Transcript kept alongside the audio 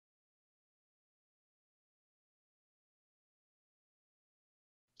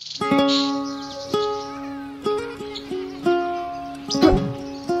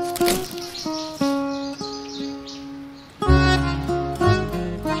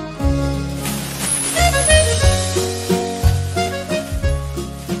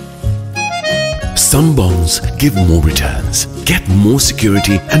Some bonds give more returns. Get more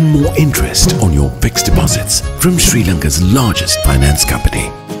security and more interest on your fixed deposits from Sri Lanka's largest finance company,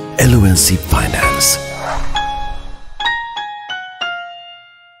 LMDtv Finance.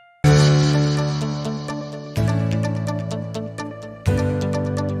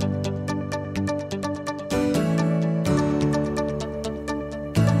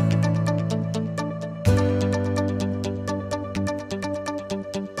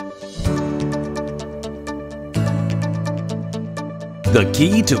 The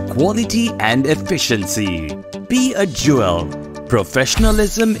key to quality and efficiency. Be a jewel.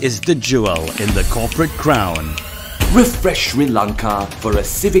 Professionalism is the jewel in the corporate crown. Refresh Sri Lanka for a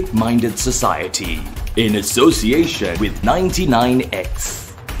civic-minded society. In association with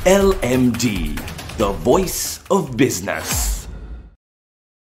 99X. LMD, the voice of business.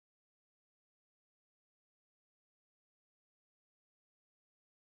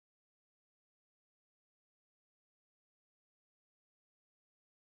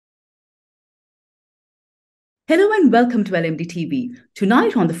 Hello and welcome to LMDtv.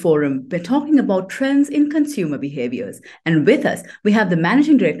 Tonight on the forum, we're talking about trends in consumer behaviors. And with us, we have the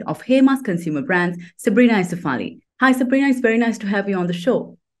Managing Director of Hemas Consumer Brands, Sabrina Esufally. Hi, Sabrina. It's very nice to have you on the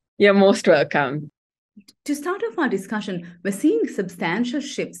show. You're most welcome. To start off our discussion, we're seeing substantial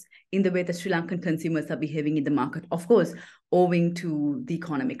shifts in the way the Sri Lankan consumers are behaving in the market, of course, owing to the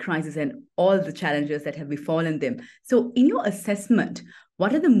economic crisis and all the challenges that have befallen them. So in your assessment,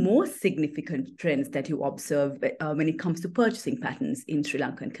 what are the most significant trends that you observe when it comes to purchasing patterns in Sri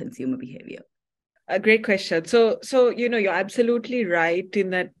Lankan consumer behavior? A great question. So you're absolutely right in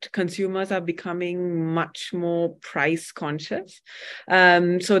that consumers are becoming much more price conscious.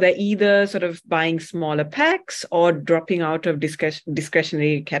 So they're either sort of buying smaller packs or dropping out of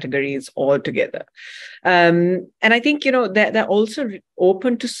discretionary categories altogether. And I think, they're also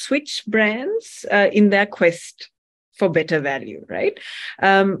open to switch brands in their quest for better value, right?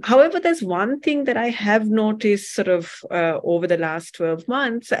 However, there's one thing that I have noticed sort of over the last 12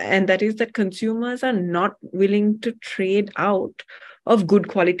 months, and that is that consumers are not willing to trade out of good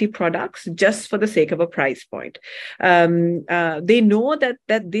quality products just for the sake of a price point. They know that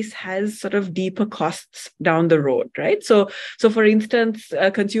this has sort of deeper costs down the road, right? So for instance,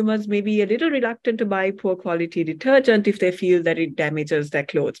 consumers may be a little reluctant to buy poor quality detergent if they feel that it damages their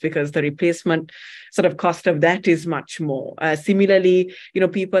clothes because the replacement sort of cost of that is much more. Similarly,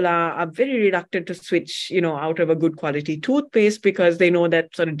 people are very reluctant to switch, out of a good quality toothpaste because they know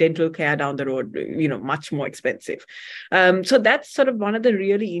that sort of dental care down the road, much more expensive. So that's sort of one of the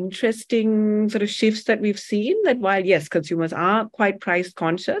really interesting sort of shifts that we've seen, that while, yes, consumers are quite price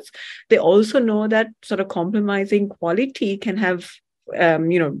conscious, they also know that sort of compromising quality can have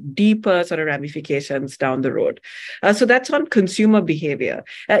deeper sort of ramifications down the road. So that's on consumer behavior.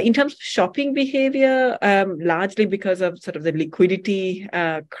 In terms of shopping behavior, largely because of sort of the liquidity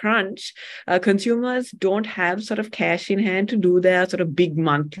crunch, consumers don't have sort of cash in hand to do their sort of big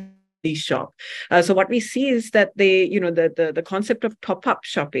monthly shop. So what we see is that the concept of top-up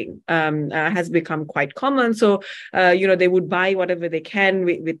shopping has become quite common. So, they would buy whatever they can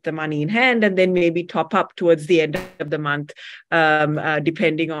with the money in hand and then maybe top up towards the end of the month,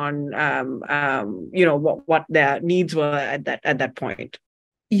 depending on, what their needs were at that point.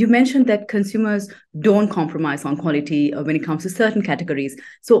 You mentioned that consumers don't compromise on quality when it comes to certain categories.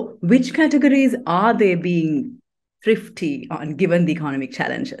 So which categories are they being thrifty on given the economic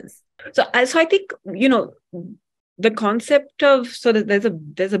challenges? So I think, the concept of sort of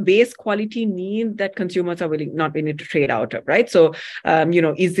there's a base quality need that consumers are not willing to trade out of, right? So,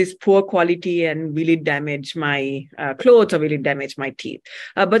 is this poor quality and will it damage my clothes or will it damage my teeth?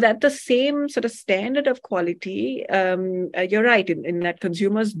 But at the same sort of standard of quality, you're right in that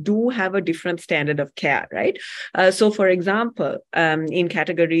consumers do have a different standard of care, right? So, for example, in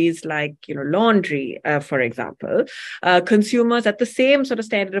categories like, laundry, for example, consumers at the same sort of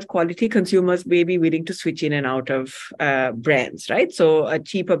standard of quality, consumers may be willing to switch in and out of brands, right? So a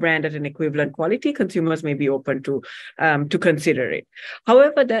cheaper brand at an equivalent quality, consumers may be open to consider it.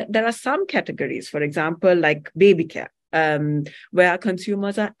 However, there are some categories, for example, like baby care, where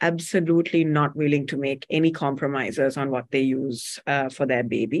consumers are absolutely not willing to make any compromises on what they use for their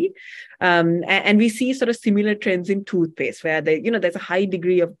baby. And we see sort of similar trends in toothpaste, where there's a high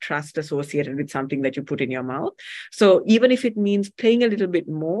degree of trust associated with something that you put in your mouth. So even if it means paying a little bit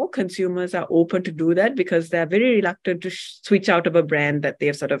more, consumers are open to do that because they're very reluctant to switch out of a brand that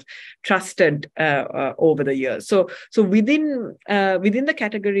they've sort of trusted over the years. So within the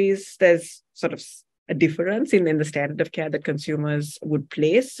categories, there's sort of a difference in the standard of care that consumers would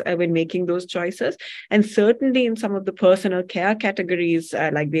place when making those choices. And certainly in some of the personal care categories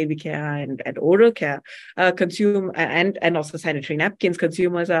like baby care and oral care, and also sanitary napkins,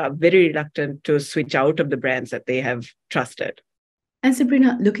 consumers are very reluctant to switch out of the brands that they have trusted. And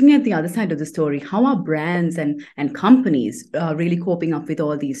Sabrina, looking at the other side of the story, how are brands and companies really coping up with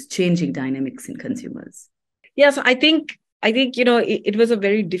all these changing dynamics in consumers? Yeah, so I think it was a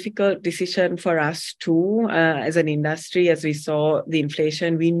very difficult decision for us too, as an industry. As we saw the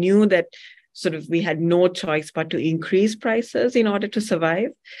inflation, we knew that sort of we had no choice but to increase prices in order to survive.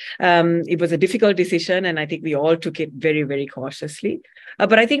 It was a difficult decision, and I think we all took it very, very cautiously.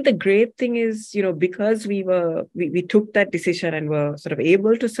 But I think the great thing is, because we took that decision and were sort of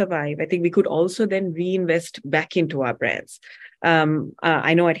able to survive, I think we could also then reinvest back into our brands.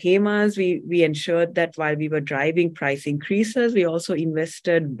 I know at Hemas, we ensured that while we were driving price increases, we also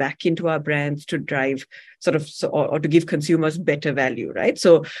invested back into our brands to drive or to give consumers better value, right?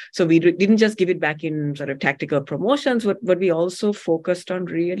 So we didn't just give it back in sort of tactical promotions, but we also focused on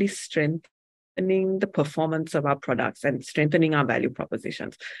really strengthening the performance of our products and strengthening our value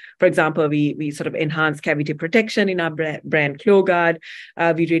propositions. For example, we sort of enhanced cavity protection in our brand CloGuard.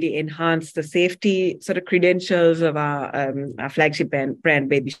 We really enhanced the safety sort of credentials of our flagship brand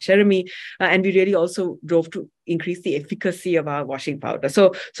Baby Cherami, and we really also drove to increase the efficacy of our washing powder.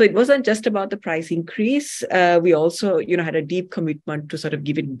 So it wasn't just about the price increase. We also, had a deep commitment to sort of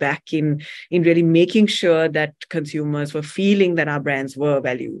give it back in really making sure that consumers were feeling that our brands were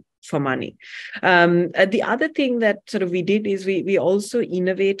value for money. The other thing that sort of we did is we also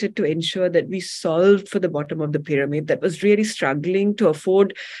innovated to ensure that we solved for the bottom of the pyramid that was really struggling to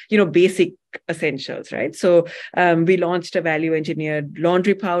afford, basic essentials, right? So we launched a value engineered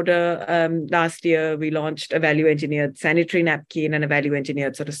laundry powder last year. We launched a value engineered sanitary napkin and a value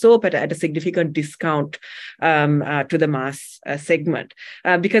engineered sort of soap at a significant discount to the mass segment,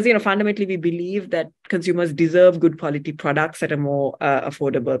 because fundamentally we believe that consumers deserve good quality products at a more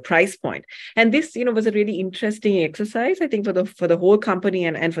affordable price point. And this was a really interesting exercise, I think, for the whole company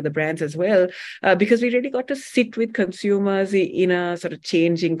and for the brands as well, because we really got to sit with consumers in a sort of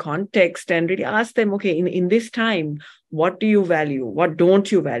changing context and really ask them, okay, in this time, what do you value? What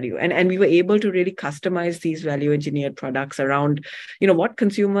don't you value? And we were able to really customize these value engineered products around, what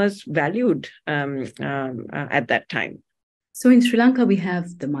consumers valued at that time. So in Sri Lanka, we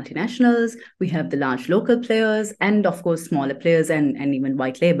have the multinationals, we have the large local players, and of course, smaller players and even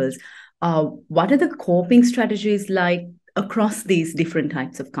white labels. What are the coping strategies like across these different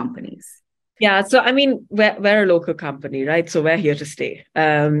types of companies? Yeah, so I mean, we're a local company, right? So we're here to stay,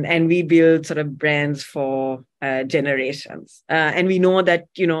 and we build sort of brands for generations, and we know that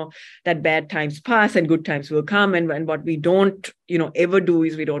that bad times pass and good times will come, and what we don't ever do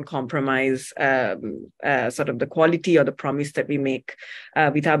is we don't compromise sort of the quality or the promise that we make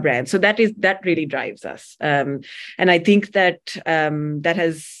with our brand. So that really drives us, and I think that that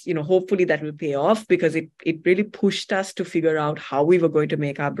has hopefully that will pay off, because it really pushed us to figure out how we were going to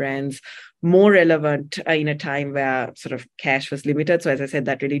make our brands more relevant in a time where sort of cash was limited. So as I said,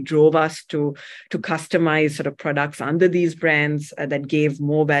 that really drove us to customize sort of products under these brands that gave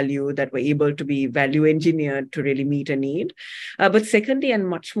more value, that were able to be value engineered to really meet a need. But secondly, and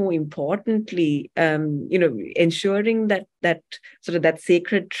much more importantly, ensuring that sort of that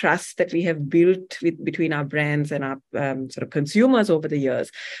sacred trust that we have built between our brands and our sort of consumers over the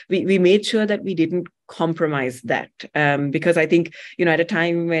years, we made sure that we didn't compromise that, because I think at a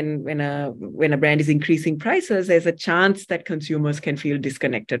time when a brand is increasing prices, there's a chance that consumers can feel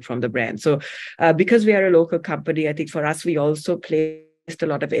disconnected from the brand. So because we are a local company, I think for us we also play a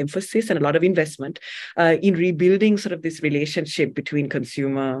lot of emphasis and a lot of investment in rebuilding sort of this relationship between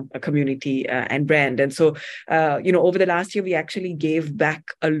consumer, community, and brand. And so, over the last year, we actually gave back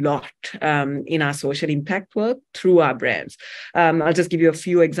a lot in our social impact work through our brands. I'll just give you a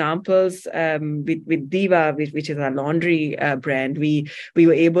few examples. With Diva, which is our laundry brand, we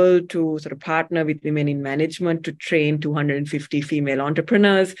were able to sort of partner with women in management to train 250 female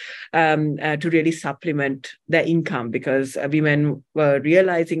entrepreneurs to really supplement their income, because women were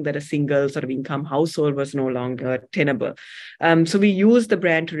realizing that a single sort of income household was no longer tenable. So we used the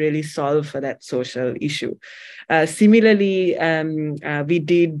brand to really solve for that social issue. Similarly, we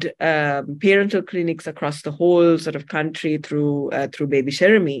did parental clinics across the whole sort of country through Baby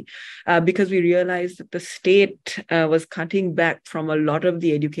Sheremy, because we realized that the state was cutting back from a lot of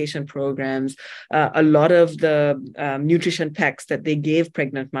the education programs, a lot of the nutrition packs that they gave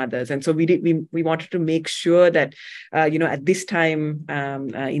pregnant mothers. And so we wanted to make sure that, at this time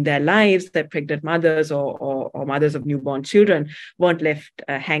in their lives, that pregnant mothers or mothers of newborn children weren't left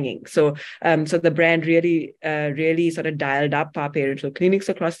hanging. So the brand really sort of dialed up our parental clinics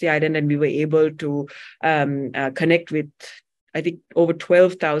across the island, and we were able to connect with, I think, over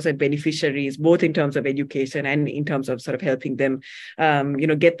 12,000 beneficiaries, both in terms of education and in terms of sort of helping them,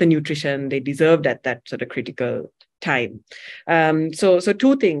 get the nutrition they deserved at that sort of critical time. So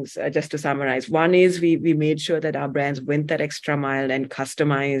two things, just to summarize. One is we made sure that our brands went that extra mile and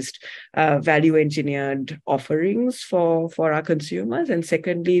customized, value engineered offerings for our consumers. And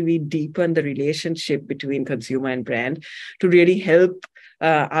secondly, we deepened the relationship between consumer and brand to really help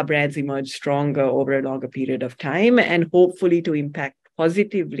our brands emerge stronger over a longer period of time, and hopefully to impact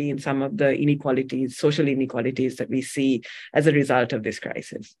positively in some of the inequalities, social inequalities that we see as a result of this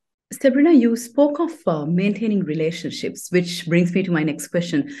crisis. Sabrina, you spoke of maintaining relationships, which brings me to my next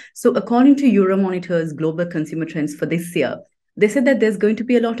question. So according to Euromonitor's global consumer trends for this year, they said that there's going to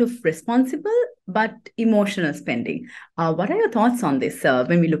be a lot of responsible but emotional spending. What are your thoughts on this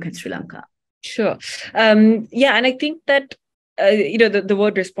when we look at Sri Lanka? Sure. And I think that the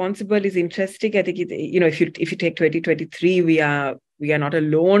word responsible is interesting. I think if you take 2023, we are not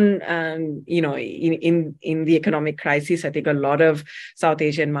alone. In the economic crisis, I think a lot of South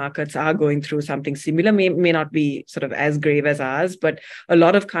Asian markets are going through something similar. May not be sort of as grave as ours, but a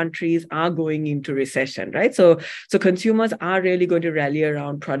lot of countries are going into recession, right? So consumers are really going to rally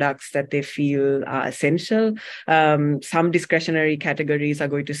around products that they feel are essential. Some discretionary categories are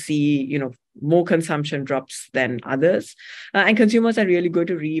going to see, more consumption drops than others, and consumers are really going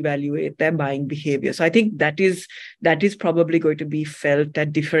to reevaluate their buying behavior. So I think that is probably going to be felt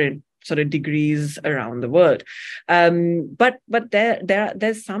at different sort of degrees around the world. But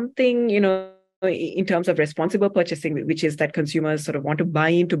there's something, in terms of responsible purchasing, which is that consumers sort of want to buy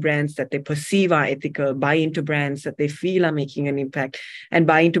into brands that they perceive are ethical, buy into brands that they feel are making an impact, and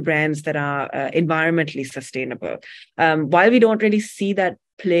buy into brands that are environmentally sustainable. While we don't really see that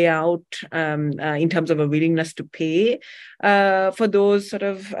play out in terms of a willingness to pay for those sort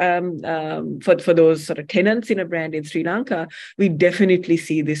of for those sort of tenants in a brand in Sri Lanka, we definitely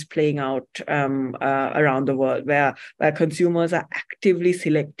see this playing out around the world, where consumers are actively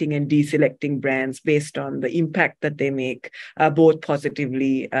selecting and deselecting brands based on the impact that they make, both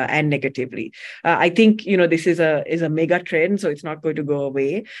positively and negatively. I think this is a mega trend, so it's not going to go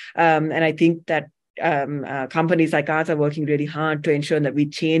away, and I think that companies like ours are working really hard to ensure that we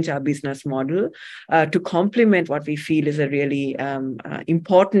change our business model to complement what we feel is a really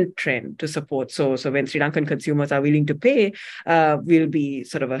important trend to support. So when Sri Lankan consumers are willing to pay, we'll be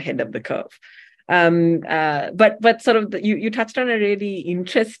sort of ahead of the curve. But sort of you touched on a really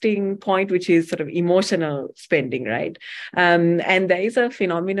interesting point, which is sort of emotional spending, right? And there is a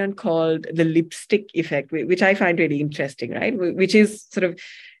phenomenon called the lipstick effect, which I find really interesting, right? Which is sort of,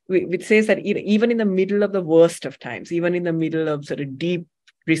 which says that even in the middle of the worst of times, even in the middle of sort of deep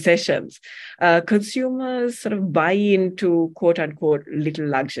recessions, consumers sort of buy into quote unquote little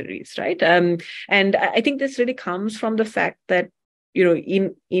luxuries, right? And I think this really comes from the fact that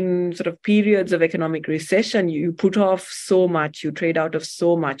in sort of periods of economic recession, you put off so much, you trade out of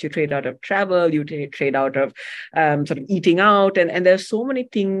so much, you trade out of travel, you trade out of sort of eating out, and there's so many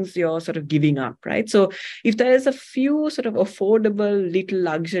things you're sort of giving up, right? So if there's a few sort of affordable little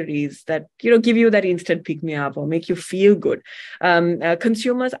luxuries that, give you that instant pick-me-up or make you feel good,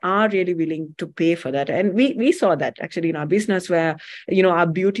 consumers are really willing to pay for that. And we saw that actually in our business, where, our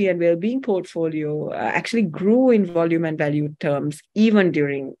beauty and well-being portfolio actually grew in volume and value terms, even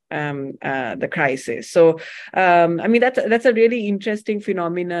during the crisis. So, that's a really interesting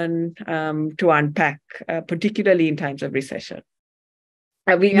phenomenon to unpack, particularly in times of recession,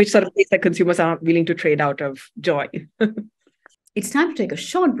 which sort of means that consumers aren't willing to trade out of joy. It's time to take a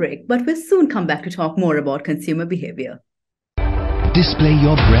short break, but we'll soon come back to talk more about consumer behavior. Display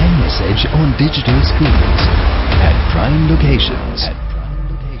your brand message on digital screens at prime locations.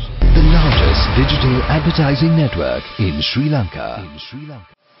 The largest digital advertising network in Sri Lanka.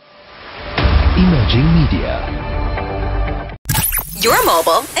 Emerging Media. You're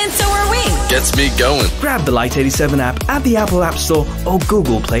mobile, and so are we. Gets me going. Grab the Lite 87 app at the Apple App Store or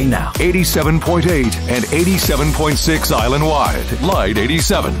Google Play now. 87.8 and 87.6 island-wide. Lite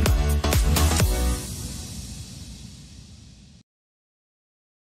 87.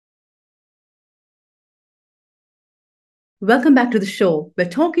 Welcome back to the show. We're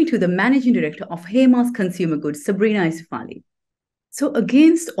talking to the Managing Director of Hemas Consumer Goods, Sabrina Esufally. So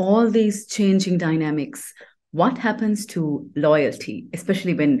against all these changing dynamics, what happens to loyalty,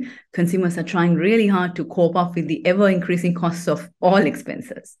 especially when consumers are trying really hard to cope up with the ever-increasing costs of all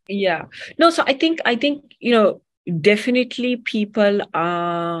expenses? Yeah. No, so I think, definitely people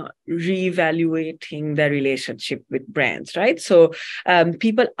are reevaluating their relationship with brands, right? So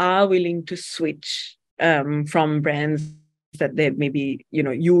people are willing to switch from brands that they've maybe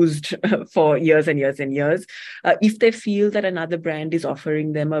used for years and years and years, if they feel that another brand is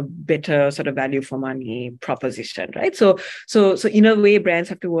offering them a better sort of value for money proposition, right? So in a way, brands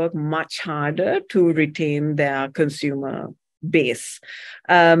have to work much harder to retain their consumer base.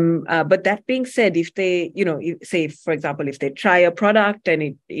 But that being said, if they, say, for example, if they try a product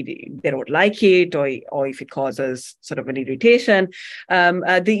and they don't like it, or if it causes sort of an irritation,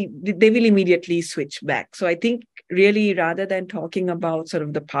 they will immediately switch back. So I think really, rather than talking about sort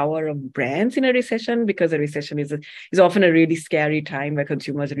of the power of brands in a recession, because a recession is often a really scary time where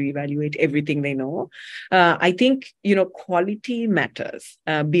consumers reevaluate everything they know, I think, quality matters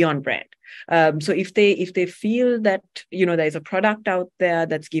beyond brand. So if they feel that, there's a product out there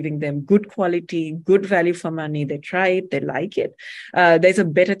that's giving them good quality, good value for money, they try it, they like it, there's a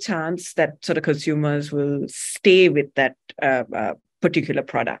better chance that sort of consumers will stay with that particular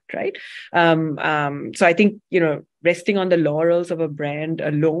product, right? So I think, resting on the laurels of a brand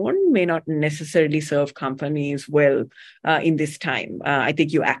alone may not necessarily serve companies well in this time. I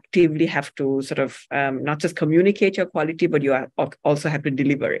think you actively have to sort of not just communicate your quality, but you also have to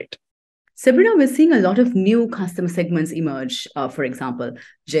deliver it. Sabrina, we're seeing a lot of new customer segments emerge, for example,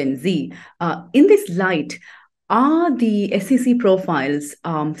 Gen Z. In this light, are the SEC profiles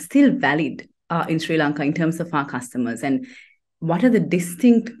still valid in Sri Lanka in terms of our customers? And what are the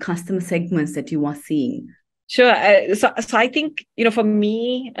distinct customer segments that you are seeing? Sure. So I think, for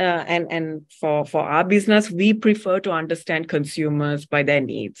me and for our business, we prefer to understand consumers by their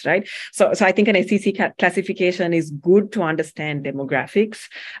needs, right? So I think an SEC classification is good to understand demographics.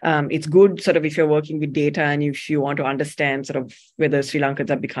 It's good sort of if you're working with data and if you want to understand sort of whether Sri Lankans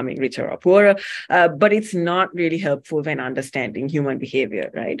are becoming richer or poorer, but it's not really helpful when understanding human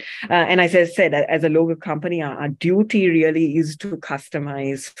behavior, right? And as I said, as a local company, our duty really is to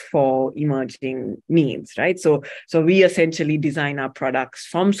customize for emerging needs, right? So we essentially design our products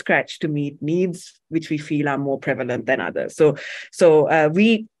from scratch to meet needs which we feel are more prevalent than others. So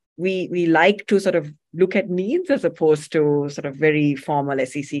we like to sort of look at needs as opposed to sort of very formal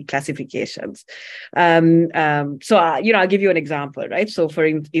SEC classifications. I'll give you an example, right? So for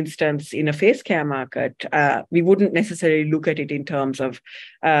instance, in a face care market, we wouldn't necessarily look at it in terms of,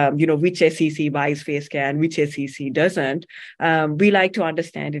 which SEC buys face care and which SEC doesn't. We like to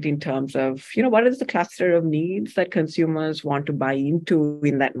understand it in terms of, what is the cluster of needs that consumers want to buy into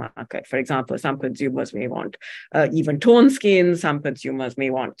in that market? For example, some consumers may want even toned skin, some consumers may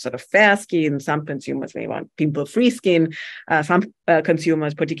want sort of fair skin, some consumers may want pimple-free skin. Some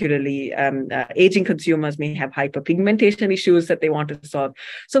consumers, particularly aging consumers, may have hyperpigmentation issues that they want to solve.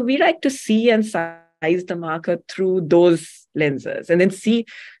 So we like to see and size the market through those lenses and then see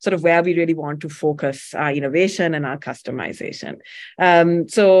sort of where we really want to focus our innovation and our customization.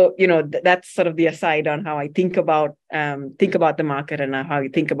 That's sort of the aside on how I think about the market and how I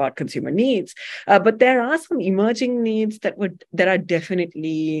think about consumer needs. But there are some emerging needs that are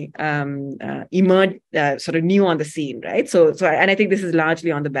definitely sort of new on the scene, right? So I think this is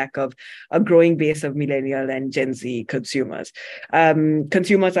largely on the back of a growing base of millennial and Gen Z consumers.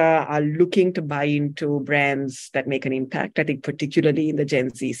 Consumers are looking to buy into brands that make an impact. I think particularly in the Gen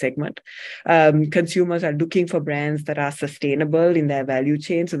Z segment. Consumers are looking for brands that are sustainable in their value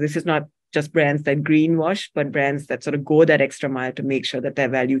chain. So this is not just brands that greenwash, but brands that sort of go that extra mile to make sure that their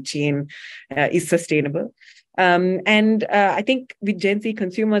value chain is sustainable. I think with Gen Z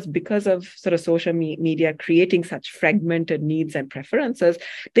consumers, because of sort of social media creating such fragmented needs and preferences,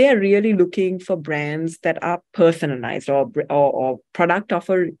 they are really looking for brands that are personalized or product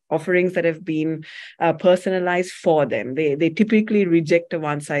offerings that have been personalized for them. They typically reject a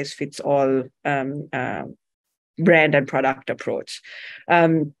one-size-fits-all brand and product approach.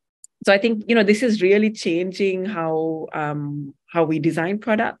 So I think, this is really changing how we design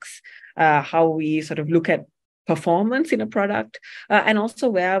products, how we sort of look at performance in a product, and also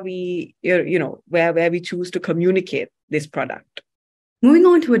where we choose to communicate this product. Moving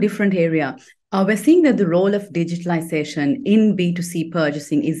on to a different area, we're seeing that the role of digitalization in B2C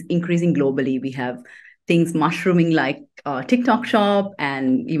purchasing is increasing globally. We have things mushrooming like TikTok shop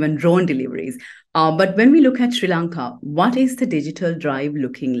and even drone deliveries. But when we look at Sri Lanka, what is the digital drive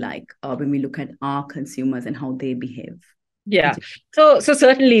looking like when we look at our consumers and how they behave? Yeah, so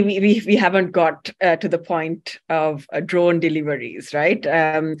certainly we haven't got to the point of drone deliveries, right?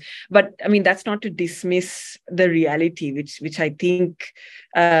 But I mean, that's not to dismiss the reality, which I think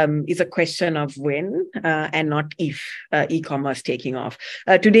is a question of when and not if e-commerce taking off.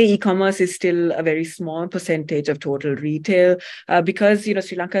 Today, e-commerce is still a very small percentage of total retail because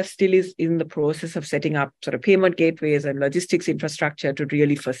Sri Lanka still is in the process of setting up sort of payment gateways and logistics infrastructure to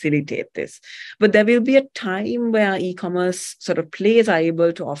really facilitate this. But there will be a time where e-commerce sort of players are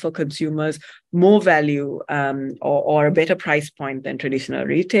able to offer consumers more value or a better price point than traditional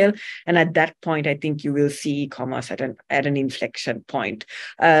retail. And at that point, I think you will see e-commerce at an inflection point.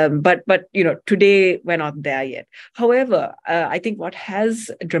 But today we're not there yet. However, I think what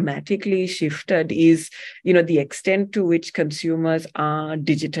has dramatically shifted is, the extent to which consumers are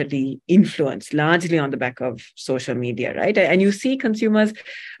digitally influenced, largely on the back of social media, right? And you see consumers,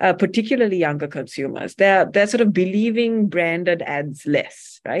 particularly younger consumers, they're sort of believing branded ads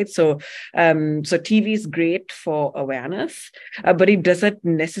less, right? So TV is great for awareness, but it doesn't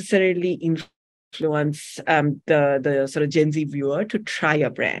necessarily influence the sort of Gen Z viewer to try a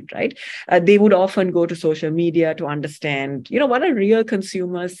brand, right? They would often go to social media to understand, what are real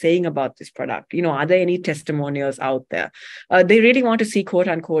consumers saying about this product? Are there any testimonials out there? They really want to see quote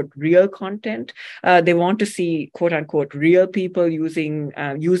unquote real content. They want to see quote unquote real people using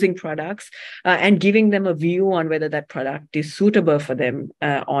products and giving them a view on whether that product is suitable for them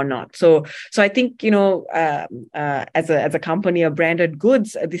or not. So I think, as a company of branded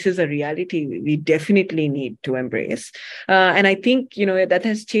goods, this is a reality we definitely need to embrace. And I think, that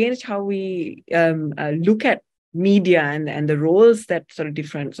has changed how we look at media and the roles that sort of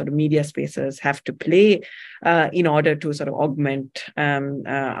different sort of media spaces have to play in order to sort of augment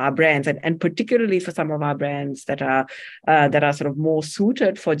our brands, and particularly for some of our brands that are sort of more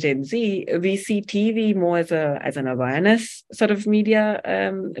suited for Gen Z, we see TV more as an awareness sort of media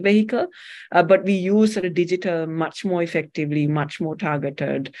vehicle, but we use sort of digital much more effectively, much more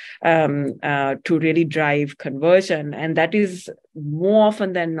targeted to really drive conversion, and that is more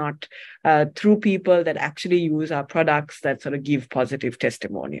often than not through people that actually use our products that sort of give positive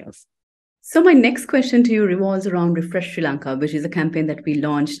testimonials. So my next question to you revolves around Refresh Sri Lanka, which is a campaign that we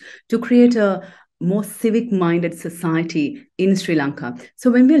launched to create a more civic-minded society in Sri Lanka.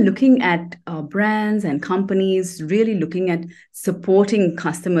 So when we're looking at brands and companies really looking at supporting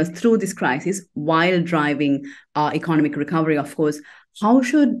customers through this crisis while driving economic recovery, of course, how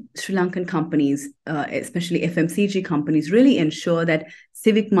should Sri Lankan companies, especially FMCG companies, really ensure that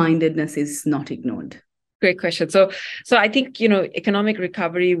civic-mindedness is not ignored? Great question. So I think, economic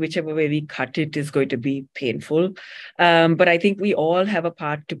recovery, whichever way we cut it, is going to be painful. But I think we all have a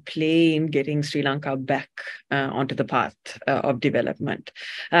part to play in getting Sri Lanka back onto the path of development.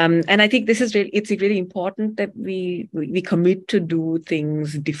 And I think it's really important that we commit to do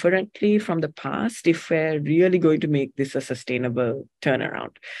things differently from the past if we're really going to make this a sustainable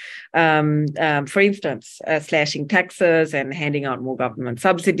turnaround. For instance, slashing taxes and handing out more government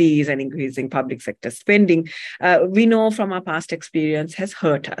subsidies and increasing public sector spending, we know from our past experience has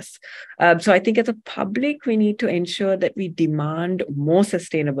hurt us. So I think as a public, we need to ensure that we demand more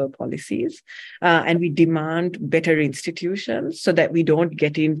sustainable policies and we demand better institutions so that we don't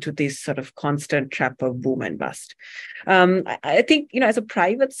get into this sort of constant trap of boom and bust. I think, as a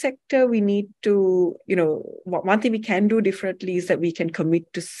private sector, we need to, one thing we can do differently is that we can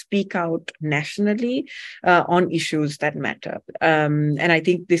commit to speak out nationally on issues that matter. And I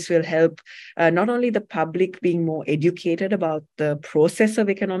think this will help not only the public being more educated about the process of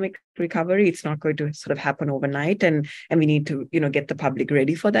economic recovery. It's not going to sort of happen overnight, and we need to, get the public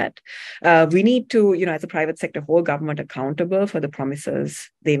ready for that. We need to, as a private sector, hold government accountable for the promises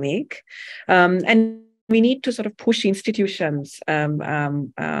they make. And we need to sort of push institutions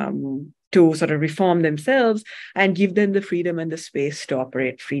to sort of reform themselves and give them the freedom and the space to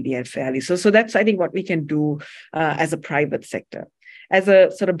operate freely and fairly. So that's, I think, what we can do as a private sector. As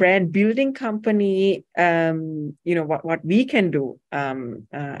a sort of brand building company, what we can do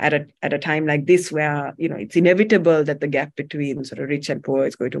at a time like this, where it's inevitable that the gap between sort of rich and poor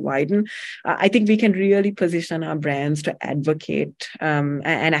is going to widen, I think we can really position our brands to advocate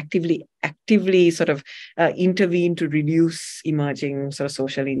and actively sort of intervene to reduce emerging sort of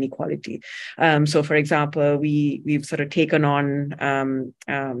social inequality. So, for example, we've sort of taken on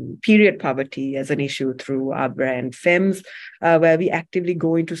period poverty as an issue through our brand Fems, where we actively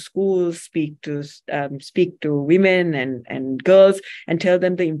go into schools, speak to women and girls, and tell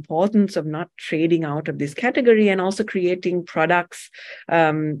them the importance of not trading out of this category, and also creating products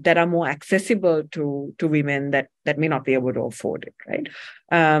that are more accessible to women that may not be able to afford it, right?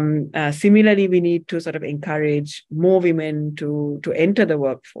 Similarly, we need to sort of encourage more women to enter the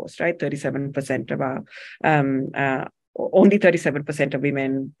workforce, right? 37% of our only 37% of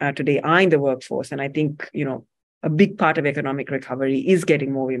women today are in the workforce, and I think a big part of economic recovery is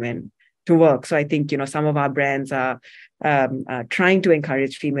getting more women to work. So I think some of our brands are trying to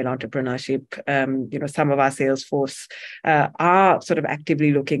encourage female entrepreneurship. Some of our sales force are sort of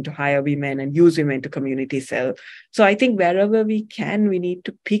actively looking to hire women and use women to community sell. So I think wherever we can, we need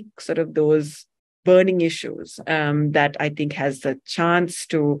to pick sort of those burning issues that I think has the chance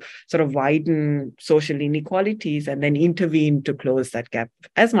to sort of widen social inequalities, and then intervene to close that gap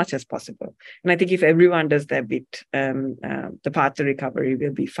as much as possible. And I think if everyone does their bit, the path to recovery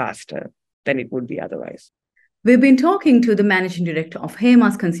will be faster than it would be otherwise. We've been talking to the Managing Director of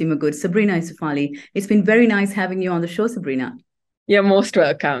Hemas Consumer Goods, Sabrina Esufally. It's been very nice having you on the show, Sabrina. You're most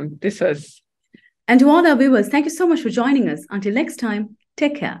welcome. This was... And to all our viewers, thank you so much for joining us. Until next time,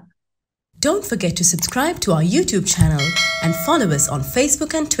 take care. Don't forget to subscribe to our YouTube channel and follow us on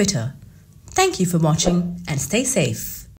Facebook and Twitter. Thank you for watching and stay safe.